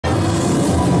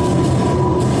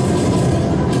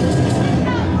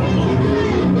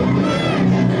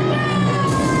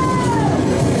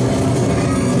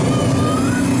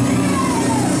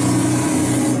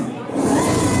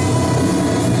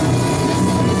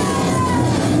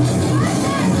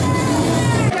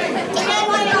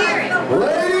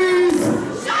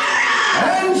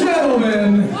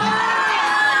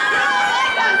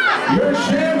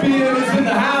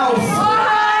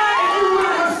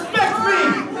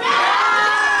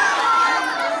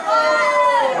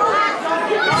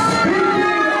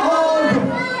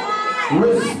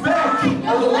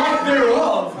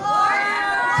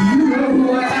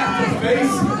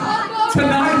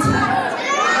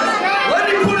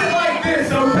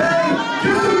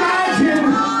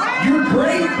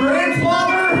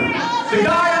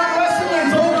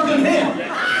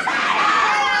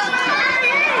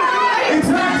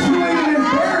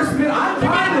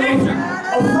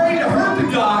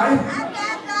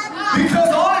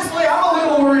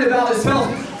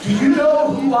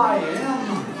who I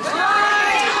am? I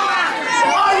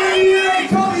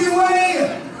am NAWA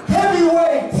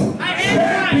heavyweight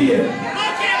champion.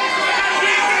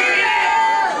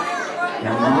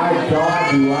 And my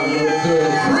God, do I look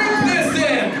good. Bring this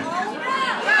in.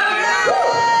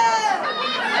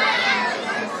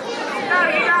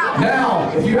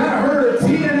 Now, if you haven't heard of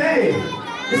TNA,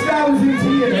 this guy was in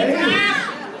TNA.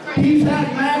 He's had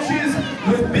matches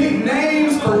with big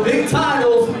names for big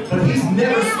titles, but he's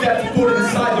never stepped foot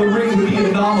inside the ring with the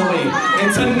Anomaly.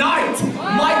 And tonight,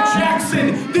 Mike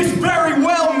Jackson, this very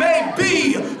well may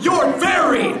be your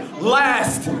very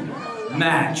last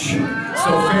match.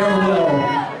 So farewell.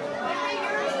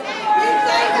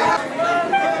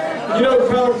 You know,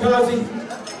 Kamikaze,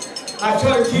 I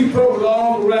try to keep up with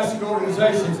all the wrestling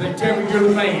organizations. They tell me you're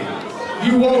the man.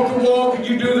 You walk the walk and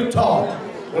you do the talk.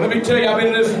 Well, let me tell you, I've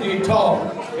been listening to you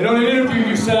talk. And on an interview,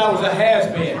 you said I was a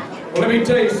has-been. Well, let me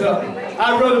tell you something.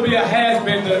 I'd rather be a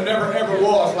has-been than I never ever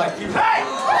was like you. Hey!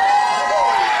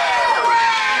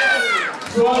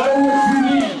 So I know what you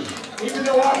need. Even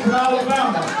though I'm from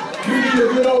Alabama, you need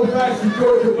a good old-fashioned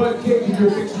Georgia butt kick and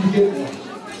you're fixing to get one.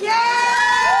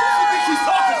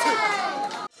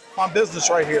 On business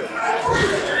right here.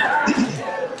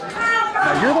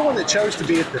 Now, you're the one that chose to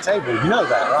be at the table. You know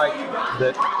that, right?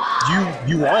 That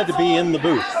you wanted to be in the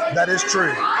booth. That is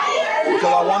true.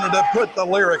 Because I wanted to put the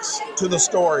lyrics to the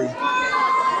story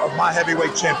of my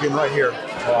heavyweight champion right here.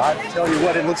 Well, I tell you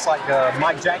what, it looks like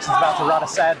Mike Jackson's about to write a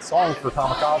sad song for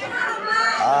Kamikaze.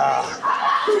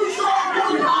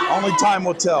 Only time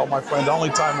will tell, my friend. Only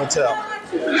time will tell.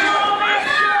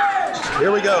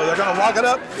 Here we go. They're going to lock it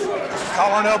up.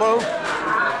 Collar and elbow.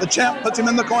 The champ puts him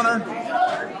in the corner.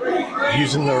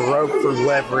 Using the rope for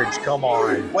leverage. Come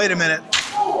on. Wait a minute.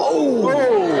 Oh,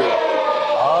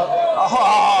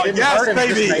 yes,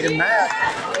 baby. Just made him mad.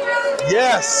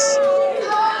 Yes.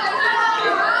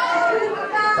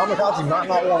 Kamikaze might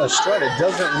not want to strut. It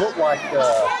doesn't look like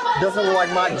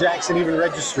Mike Jackson even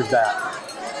registered that.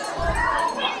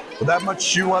 With that much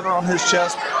shoe leather on his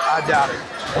chest, I doubt it.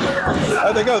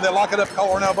 There they go. They lock it up,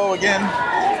 collar and elbow again.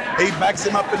 He backs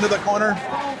him up into the corner.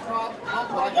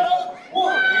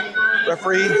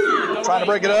 Referee trying to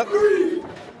break it up.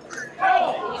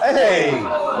 Hey,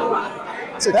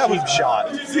 that was a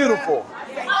shot. Beautiful.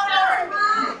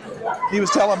 He was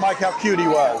telling Mike how cute he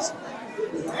was.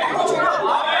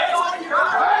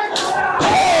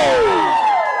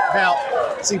 Now,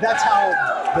 see, that's how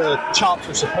the chops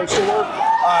are supposed to work.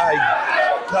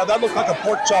 Now that looked like a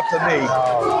pork chop to me.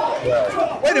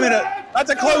 Well, wait a minute. That's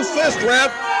a closed fist,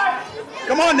 ref.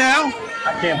 Come on now.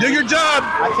 Do your job.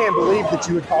 I can't believe that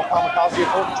you would call Kamikaze a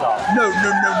pork chop. No.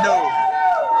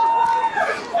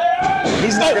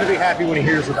 He's not going to be happy when he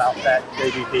hears about that,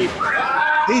 JDP.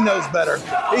 He knows better.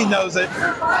 He knows it.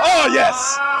 Oh,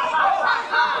 yes.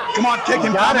 Come on, kick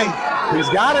him. Got him. He's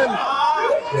got him.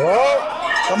 Oh.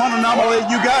 Come on, Anomaly.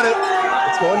 You got it.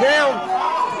 It's going down.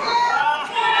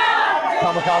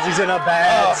 Kamikaze's in a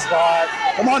bad spot.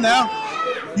 Come on now.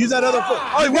 Use that other foot.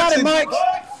 Oh, you got it, Mike.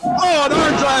 Oh, an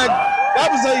arm drag. That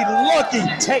was a lucky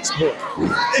textbook.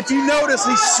 If you notice,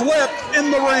 he slipped in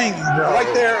the ring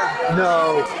right there.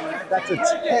 No, that's a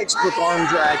textbook arm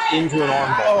drag into an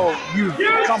arm bar. Oh, you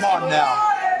come on now.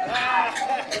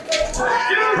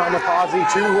 Kamikaze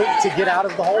too weak to get out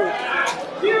of the hole.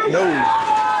 No.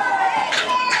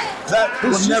 That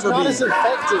He's will never not be as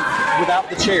effective without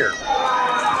the chair.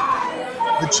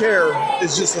 The chair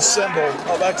is just a symbol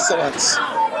of excellence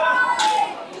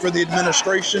for the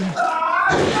administration.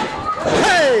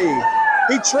 Hey!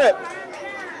 He tripped.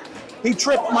 He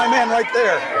tripped my man right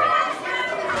there.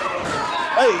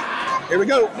 Hey, here we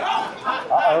go.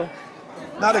 Uh-oh.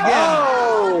 Not again.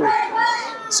 Oh!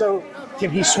 So,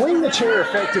 can he swing the chair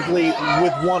effectively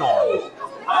with one arm?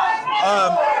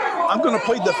 I'm going to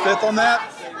plead the fifth on that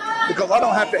because I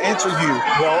don't have to answer you.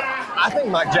 Well, I think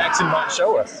Mike Jackson might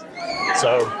show us.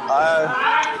 So,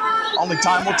 only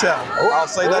time will tell. I'll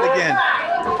say that again.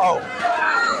 Oh,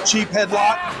 cheap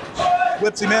headlock.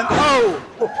 Whips him in. Oh!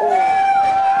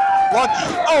 Lucky.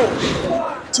 Oh!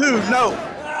 2, no.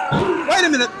 Wait a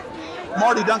minute.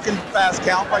 Marty Duncan fast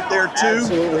count right there, too.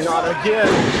 Absolutely not. Again,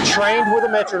 trained with a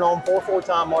metronome, 4/4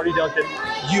 time, Marty Duncan.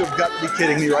 You have got to be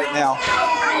kidding me right now.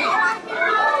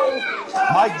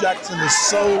 Mike Jackson is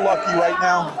so lucky right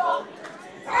now.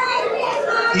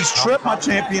 He's tripped my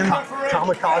champion.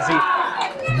 Kamikaze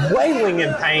wailing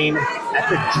in pain at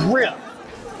the grip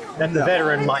that the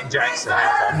veteran Mike Jackson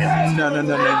has on him.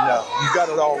 No. You got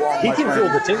it all wrong, He can feel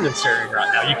the tendon stirring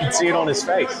right now. You can see it on his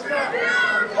face.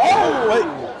 Oh, wait.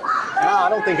 No, I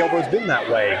don't think Elbow's been that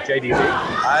way, JDP.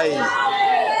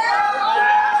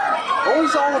 What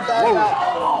was all of that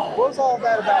about? What was all of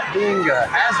that about being a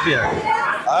has-been?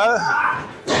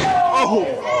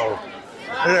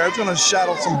 There, it's gonna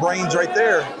shadow some brains right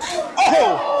there.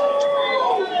 Oh!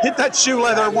 Hit that shoe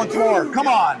leather once more. Come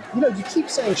on. You know, you keep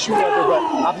saying shoe leather, but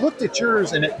I've looked at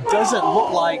yours and it doesn't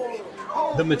look like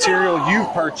the material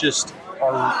you've purchased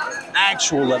are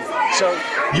actual leather. So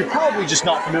you're probably just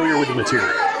not familiar with the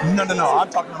material. No. I'm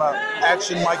talking about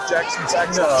Action Mike Jackson's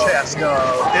actual chest. No.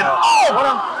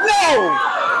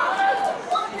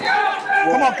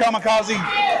 Come on, Kamikaze.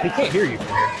 He can't hear you from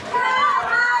here.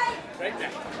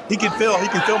 He can feel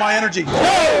my energy.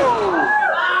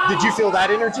 Did you feel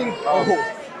that energy?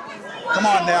 Oh. Come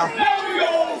on now.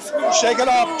 Shake it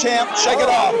off, champ. Shake it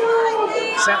off.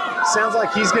 Sounds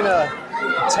like he's going to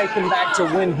take him back to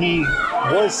when he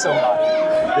was somebody.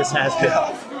 This has been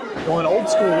going old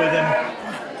school with him.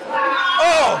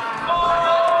 Oh!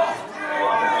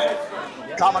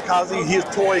 Kamikaze, he is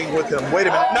toying with him. Wait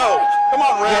a minute. No. Come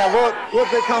on, Red. Yeah,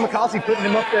 look at Kamikaze putting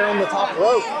him up there on the top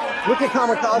rope. Look at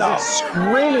Kamikaze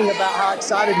screaming about how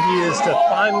excited he is to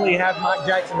finally have Mike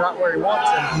Jackson right where he wants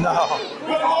him. No,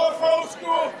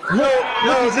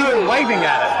 he's even waving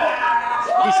at him.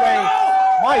 He's saying,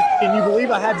 Mike, can you believe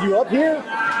I have you up here?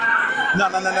 No.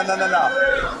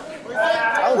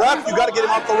 Ref, you got to get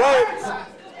him off the rope.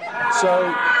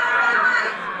 So,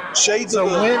 shades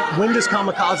of when does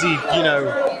Kamikaze,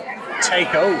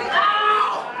 take over?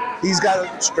 He's got to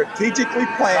strategically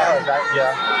plan.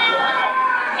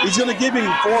 He's going to give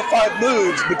him 4 or 5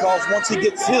 moves because once he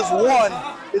gets his one,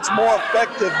 it's more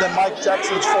effective than Mike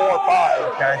Jackson's 4 or 5.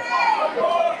 Okay.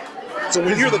 So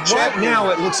when you're the champion, right now,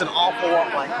 it looks an awful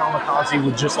lot like Kamikaze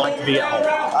would just like to be at home.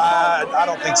 I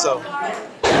don't think so.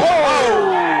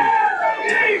 Oh!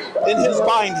 In his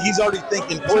mind, he's already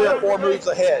thinking 3 or 4 moves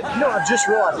ahead. I've just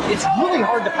realized it's really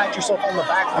hard to pat yourself on the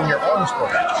back when your arms go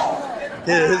out.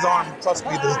 His arm, trust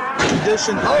me, the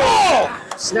condition. Oh!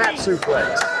 Snap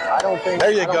suplex. I don't think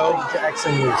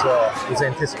Jackson was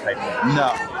anticipating that.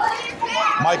 No.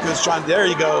 Mike was trying. There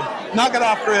you go. Knock it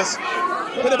off, Chris.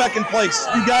 Put it back in place.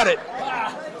 You got it.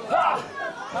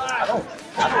 I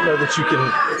don't know that you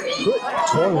can put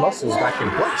torn muscles back in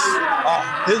place.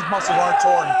 His muscles aren't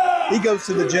torn. He goes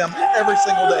to the gym every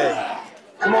single day.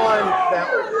 Come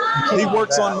on. He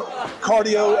works on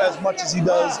cardio as much as he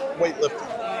does weightlifting.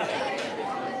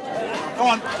 Come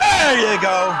on. There you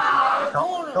go.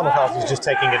 Kamikaze is just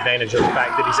taking advantage of the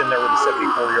fact that he's in there with a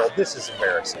 74-year-old. This is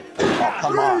embarrassing. Oh,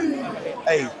 come on.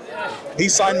 Hey, he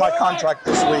signed my contract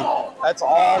this week. That's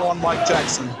all on Mike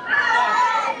Jackson.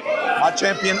 My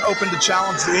champion opened a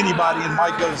challenge to anybody, and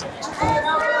Mike goes,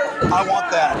 I want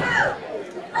that.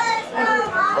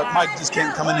 But Mike just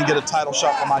can't come in and get a title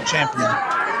shot for my champion. All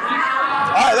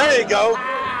right, there you go.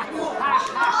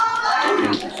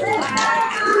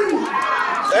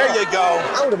 There you go.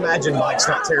 I would imagine Mike's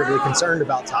not terribly concerned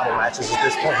about title matches at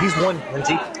this point. He's won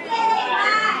plenty.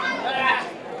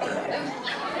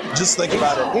 Just think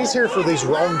about it. He's here for these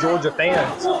Rome, Georgia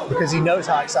fans because he knows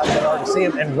how excited they are to see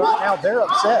him. And right now, they're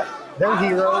upset. Their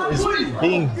hero is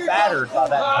being battered by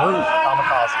that brute,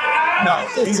 Kamikaze. No,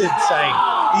 it's insane.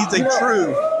 He's a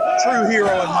true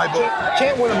hero in my book.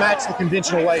 Can't win a match the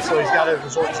conventional way, so he's got to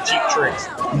resort to cheap tricks.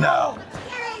 No.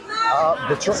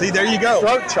 See, there you go.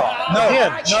 Throat chop. No,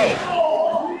 again, cheap.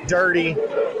 Dirty.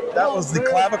 That was the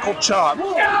clavicle chop.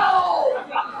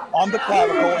 On the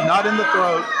clavicle, not in the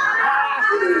throat.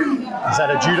 Is that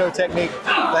a judo technique?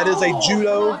 That is a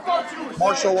judo,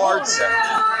 martial arts,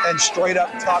 and straight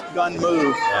up Top Gun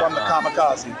move from the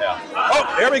Kamikaze. Yeah. Oh,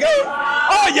 here we go.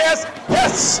 Oh, yes.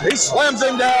 He slams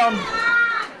him down.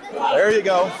 There you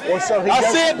go. Well, so I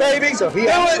see it, baby. So he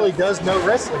actually does no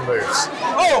wrestling moves.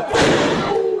 Oh,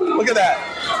 look at that.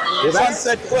 Yeah,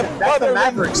 Sunset flip. That's the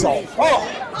Maverick Salt. Oh.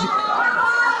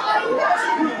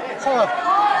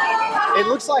 It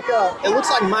looks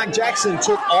like Mike Jackson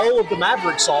took all of the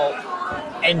Maverick Salt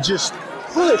and just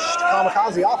pushed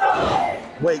Kamikaze off of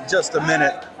him. Wait just a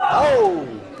minute. Oh,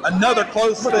 another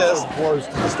close fist. Blows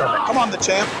to the stomach. Come on, the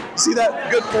champ. See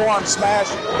that good forearm smash?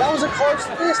 That was a close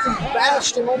fist. He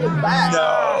bashed him on the back.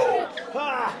 No.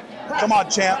 Come on,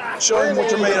 champ. Show him what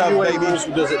you're made of, baby.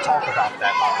 Does it talk about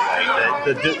that, by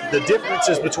the way? The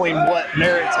differences between what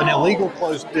merits an illegal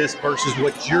closed fist versus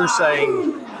what you're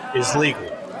saying is legal.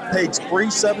 Page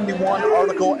 371,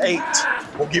 Article 8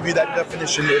 will give you that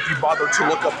definition if you bother to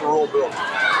look up the rule book.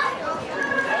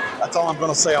 That's all I'm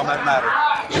going to say on that matter.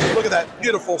 Look at that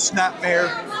beautiful snapmare.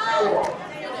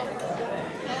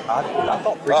 I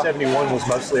thought 371 was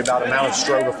mostly about amount of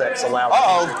strobe effects allowed.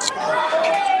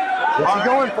 What's he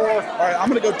going for? All right, I'm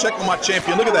going to go check on my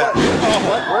champion. Look at that.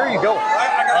 Where are you going?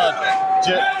 I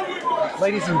got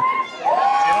ladies and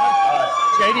gentlemen,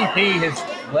 JDP has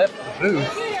left the booth.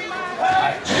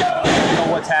 I don't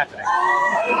know what's happening.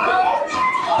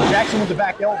 Jackson with the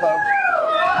back elbow.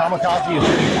 Kamikaze is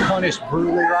being punished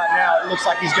brutally right now. It looks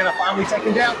like he's going to finally take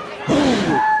him down.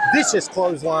 Ooh, vicious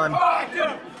clothesline.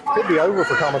 Could be over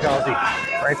for Kamikaze.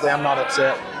 Frankly, I'm not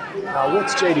upset.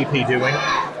 What's JDP doing?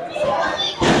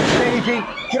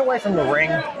 JDP, get away from the ring.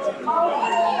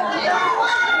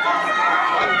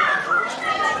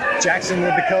 Jackson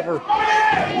with the cover.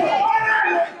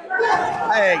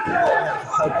 Hey,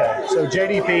 okay, so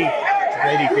JDP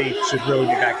should really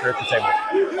be back there at the table.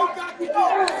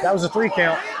 That was a 3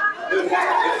 count.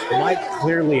 Mike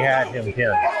clearly had him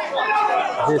pinned.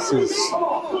 This is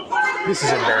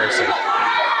embarrassing.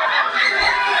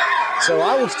 So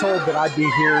I was told that I'd be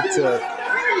here to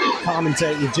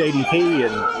commentate with JDP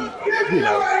and,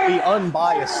 be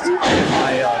unbiased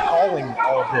by calling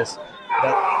all of this.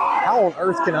 But how on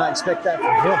earth can I expect that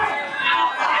from him?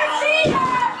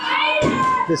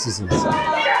 This is insane. I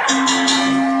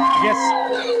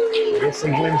guess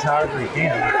he wins however he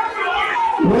can.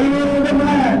 Winner of the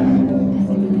match,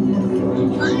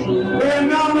 the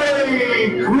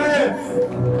Anomaly, Chris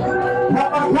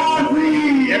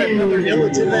Kamikaze. Yet another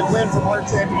illegitimate win from our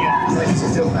champion, ladies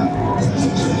and gentlemen.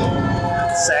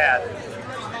 Sad.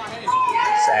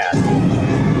 Sad.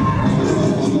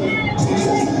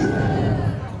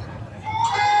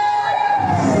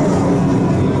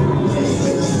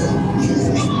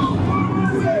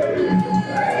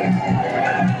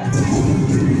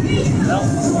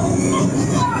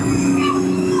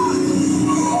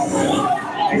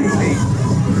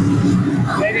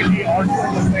 JDP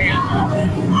arguing with fans.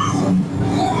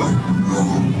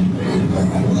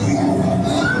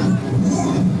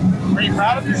 Are you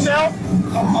proud of yourself?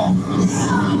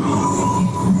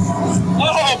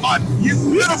 Oh, my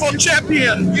beautiful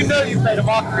champion. You know you've made a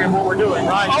mockery of what we're doing,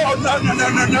 right? Oh, no.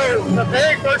 The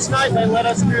very first night they let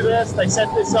us do this, they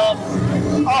set this up.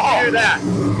 Oh, Do that.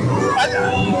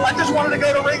 I just wanted to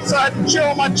go to ringside and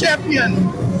chill my champion.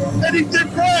 And he did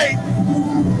great.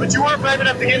 But you weren't brave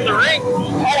enough to get in the ring.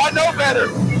 Oh, I know better.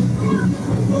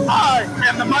 I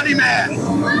am the money man.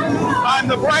 I'm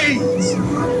the brains.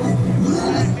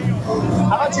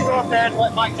 How about you go up there and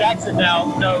let Mike Jackson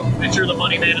now know that you're the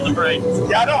money man in the brain?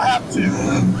 Yeah, I don't have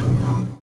to.